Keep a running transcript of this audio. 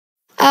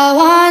I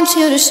want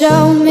you to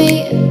show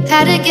me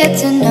how to get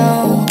to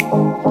know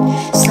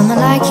someone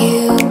like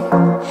you,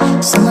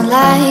 someone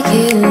like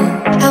you.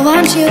 I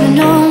want you to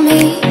know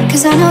me,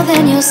 cause I know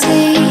then you'll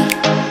see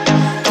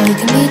you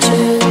can be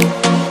true,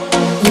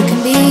 you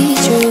can be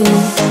true.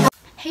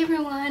 Hey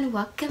everyone,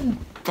 welcome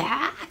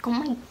back. Oh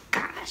my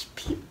gosh,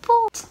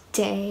 people.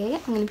 Today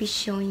I'm going to be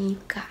showing you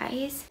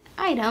guys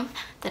an item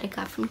that I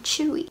got from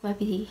Chewy. You might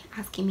be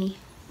asking me,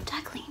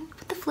 Jacqueline,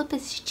 what the flip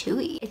is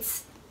Chewy?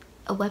 It's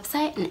a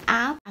website, an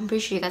app. I'm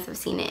pretty sure you guys have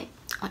seen it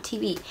on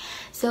TV.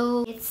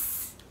 So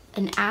it's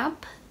an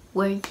app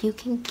where you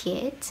can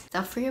get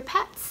stuff for your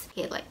pets.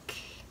 Get like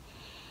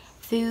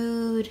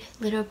food,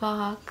 litter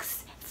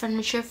box,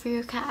 furniture for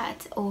your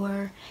cat,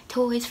 or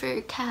toys for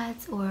your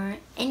cats, or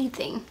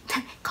anything.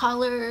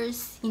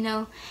 Collars, you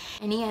know,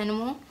 any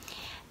animal.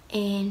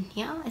 And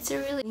yeah, it's a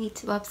really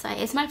neat website.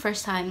 It's my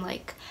first time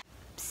like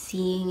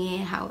seeing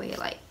it, how it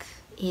like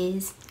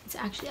is. It's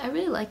actually, I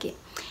really like it.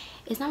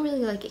 It's not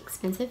really like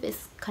expensive,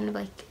 it's kind of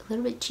like a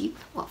little bit cheap,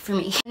 well, for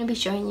me. I'm gonna be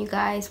showing you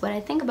guys what I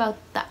think about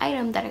the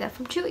item that I got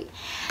from Chewy.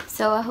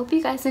 So I hope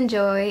you guys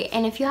enjoy,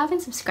 and if you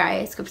haven't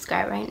subscribed,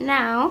 subscribe right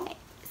now.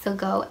 So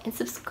go and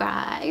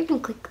subscribe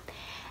and click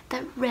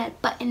that red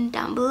button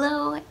down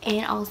below,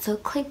 and also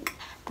click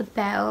the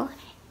bell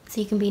so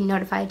you can be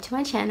notified to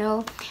my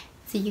channel,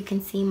 so you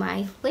can see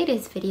my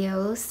latest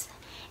videos.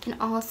 And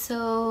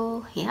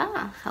also, yeah,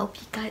 I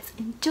hope you guys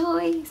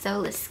enjoy. So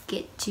let's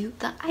get to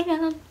the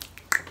item.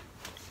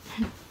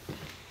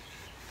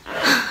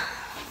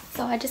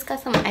 So I just got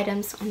some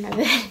items on my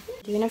bed.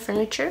 Doing a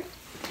furniture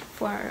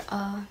for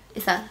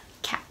it's a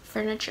cat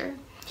furniture.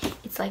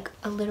 It's like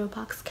a little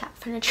box cat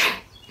furniture.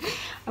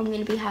 I'm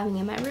gonna be having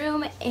in my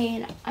room,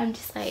 and I'm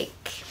just like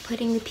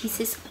putting the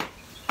pieces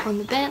on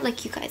the bed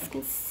like you guys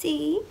can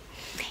see.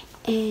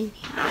 And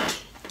yeah,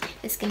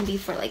 it's gonna be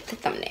for like the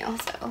thumbnail.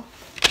 So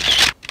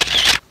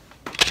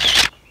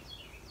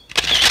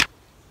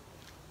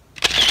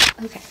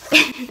okay.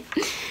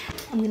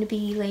 I'm gonna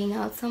be laying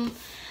out some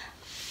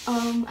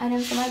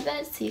items on my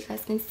bed so you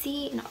guys can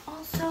see. And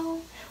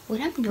also what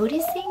I'm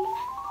noticing,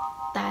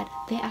 that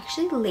they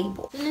actually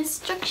label the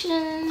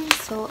instructions,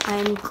 so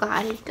I'm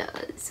glad it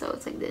does. So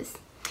it's like this.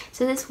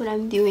 So this is what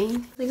I'm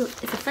doing. Like,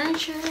 it's a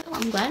furniture.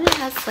 I'm glad it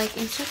has like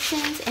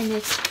instructions,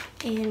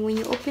 and when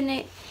you open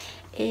it,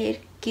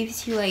 it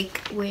gives you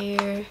like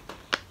where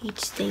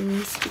each thing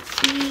needs to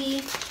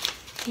be,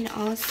 and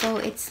also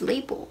it's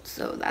labeled,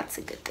 so that's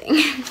a good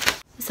thing.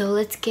 So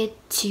let's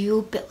get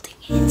to building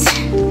it.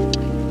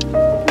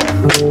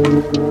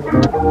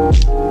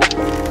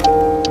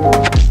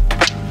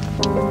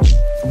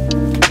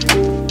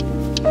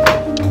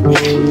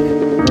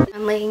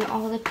 I'm laying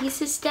all the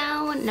pieces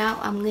down. Now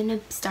I'm gonna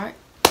start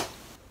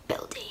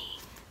building.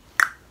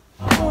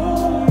 I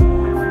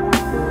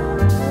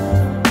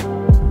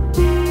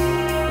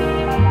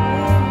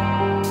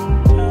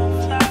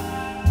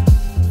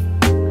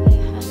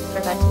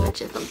forgot to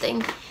mention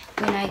something.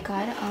 When I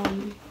got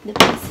the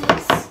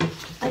pieces,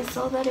 I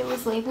saw that it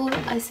was labeled.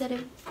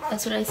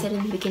 That's what I said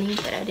in the beginning,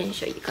 but I didn't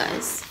show you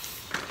guys.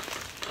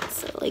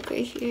 So like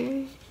right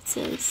here, it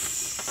says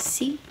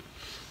C.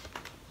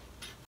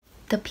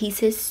 The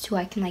pieces so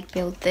I can like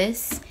build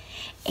this,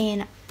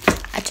 and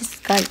I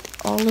just got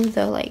all of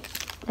the like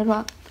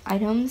little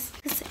items,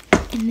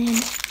 and then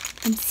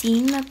I'm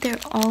seeing that they're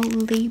all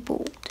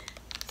labeled.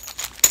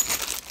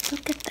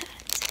 Look at that.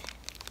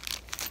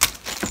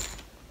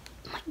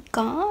 Oh my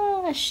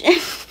gosh.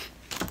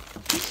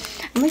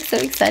 I'm like so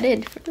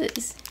excited for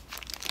this.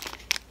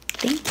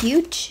 Thank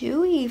you,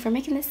 Chewy, for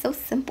making this so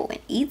simple and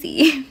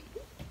easy.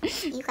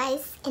 You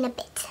guys in a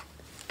bit.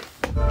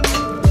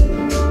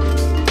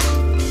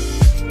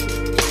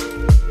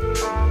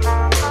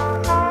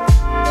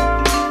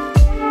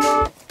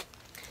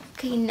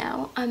 Okay,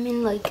 now I'm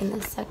in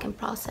the second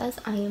process.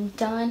 I am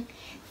done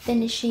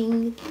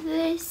finishing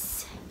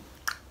this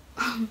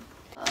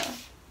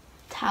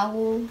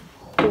towel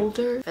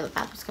holder. The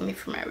bathroom's coming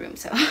from my room,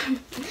 so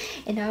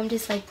and now I'm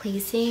just like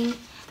placing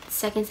the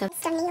second step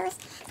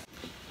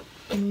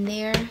in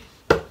there,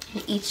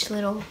 in each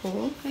little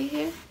hole right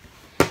here.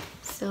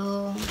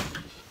 So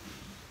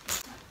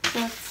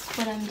that's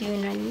what I'm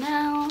doing right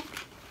now,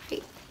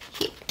 right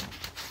here.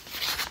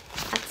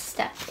 That's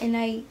that. And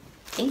I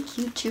thank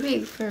you,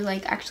 Chewy, for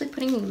like actually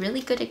putting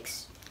really good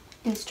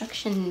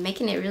instruction,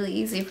 making it really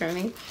easy for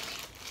me.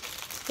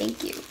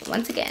 Thank you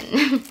once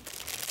again.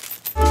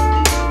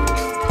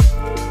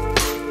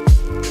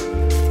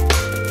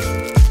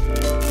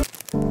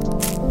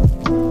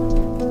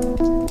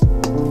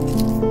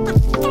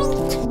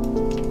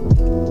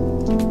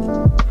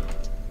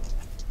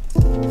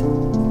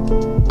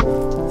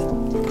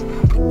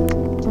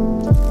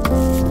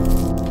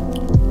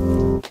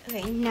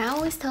 Okay,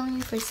 now it's telling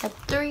me for step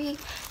 3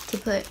 to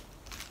put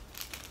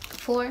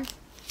 4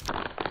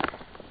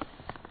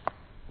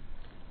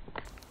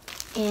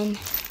 and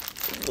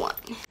 1.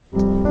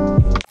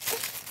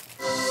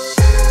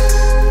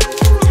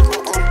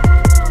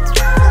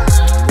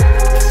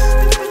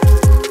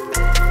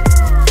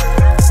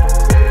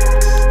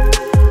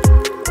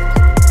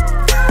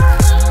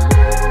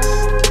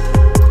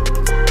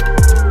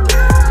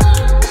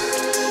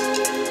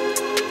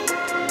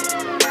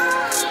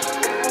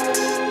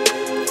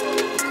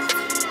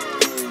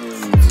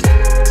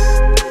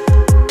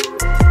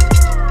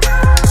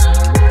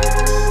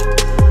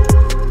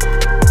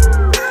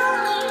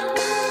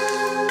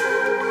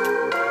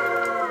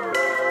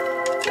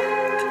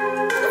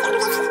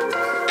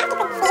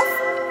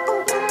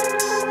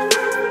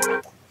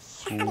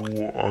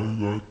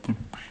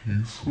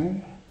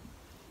 piso.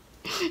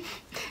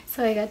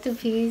 So I got the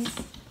piece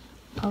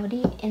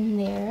already in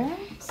there.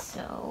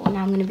 So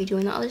now I'm gonna be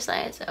doing the other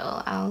side. So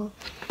I'll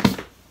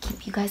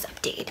keep you guys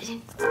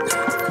updated.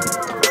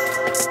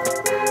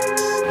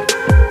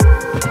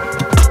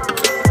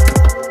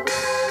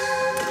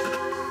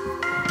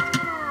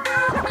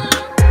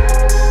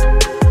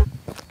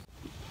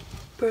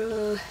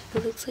 Bro,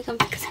 it looks like I'm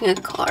fixing a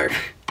car.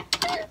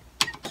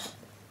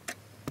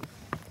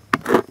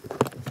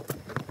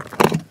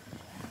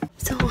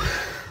 So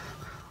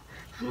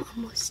I'm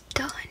almost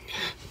done.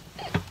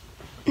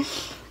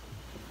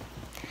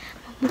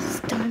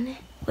 Almost done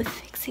with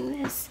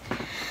fixing this.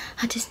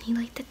 I just need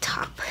like the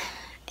top,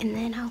 and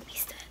then I'll be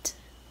set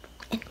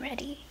and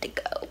ready to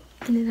go.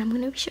 And then I'm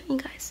gonna be showing you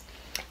guys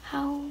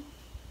how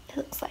it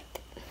looks like.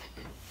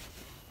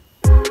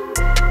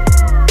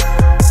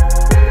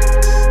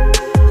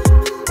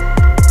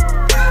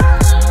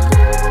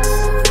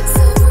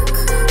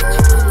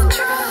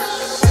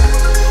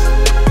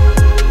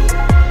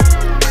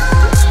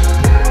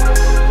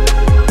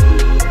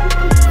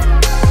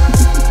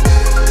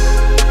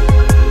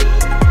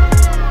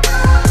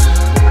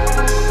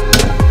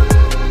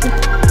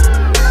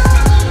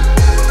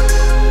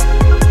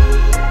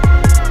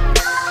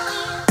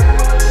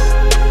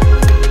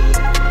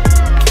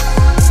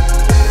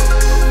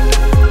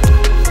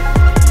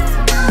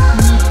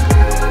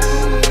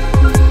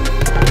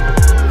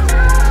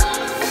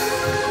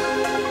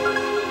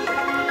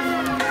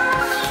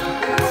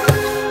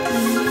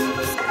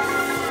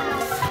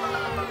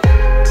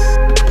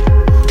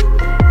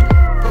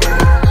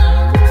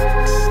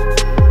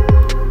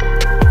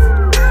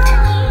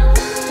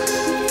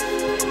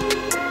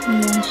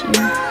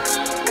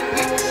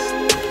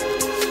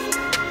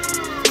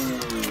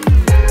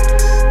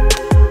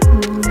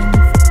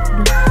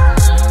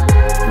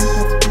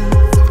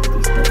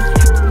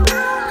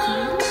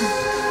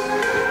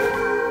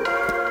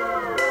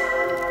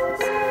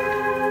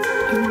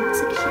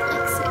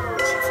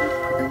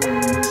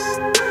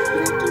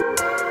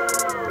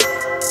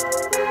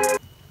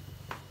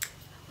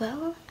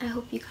 Well, I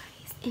hope you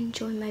guys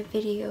enjoy my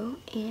video,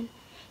 and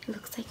it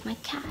looks like my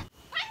cat.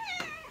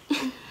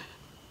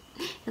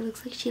 It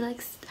looks like she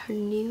likes her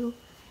new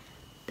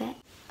bed.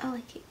 I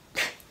like it.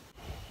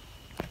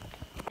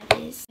 That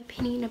is my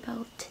opinion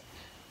about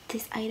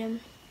this item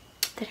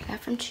that I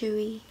got from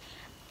Chewy.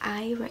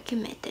 I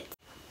recommend it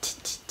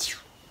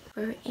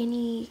for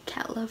any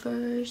cat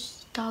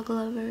lovers, dog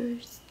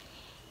lovers,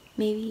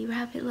 maybe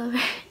rabbit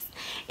lovers,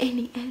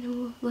 any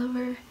animal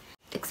lover,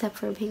 except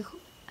for big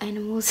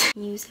animals.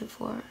 Use it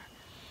for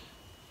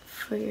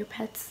your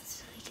pets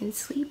so they can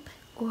sleep,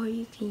 or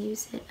you can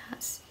use it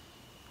as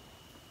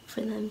for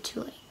them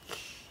to, like,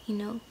 you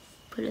know,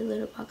 put a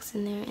little box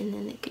in there, and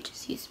then they could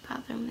just use the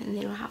bathroom, and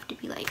they don't have to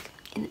be like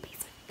in the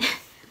basement.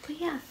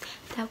 But yeah,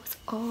 that was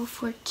all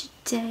for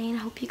today, and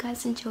I hope you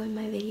guys enjoyed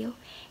my video.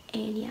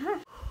 And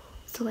yeah,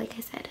 so like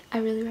I said, I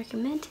really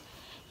recommend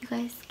you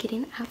guys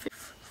getting the outfit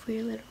for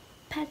your little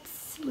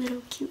pets,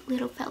 little cute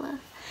little fella.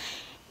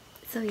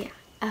 So yeah,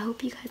 I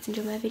hope you guys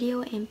enjoyed my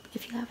video, and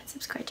if you haven't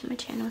subscribed to my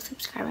channel,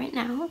 subscribe right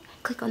now.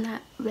 Click on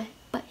that red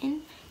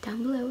button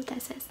down below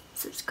that says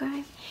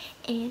subscribe,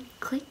 and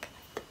click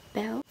the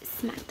bell,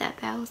 smack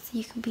that bell so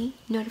you can be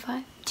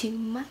notified to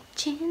my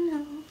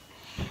channel.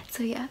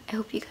 So yeah, I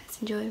hope you guys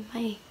enjoyed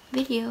my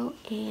video,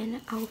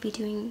 and I'll be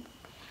doing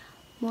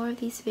more of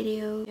these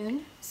videos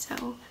soon,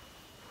 so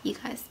you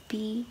guys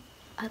be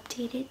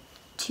updated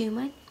to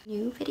my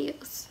new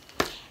videos.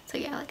 So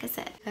yeah, like I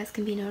said, you guys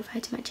can be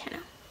notified to my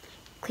channel.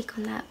 Click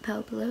on that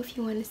bell below if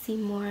you want to see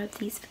more of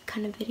these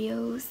kind of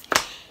videos.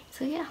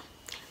 So yeah,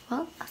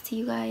 well, I'll see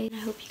you guys. I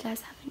hope you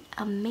guys have an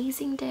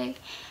amazing day,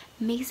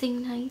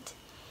 amazing night,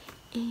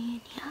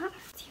 and yeah,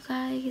 see you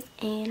guys,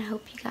 and I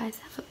hope you guys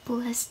have a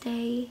blessed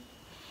day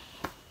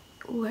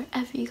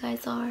wherever you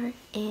guys are,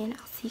 and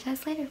I'll see you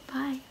guys later.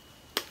 Bye.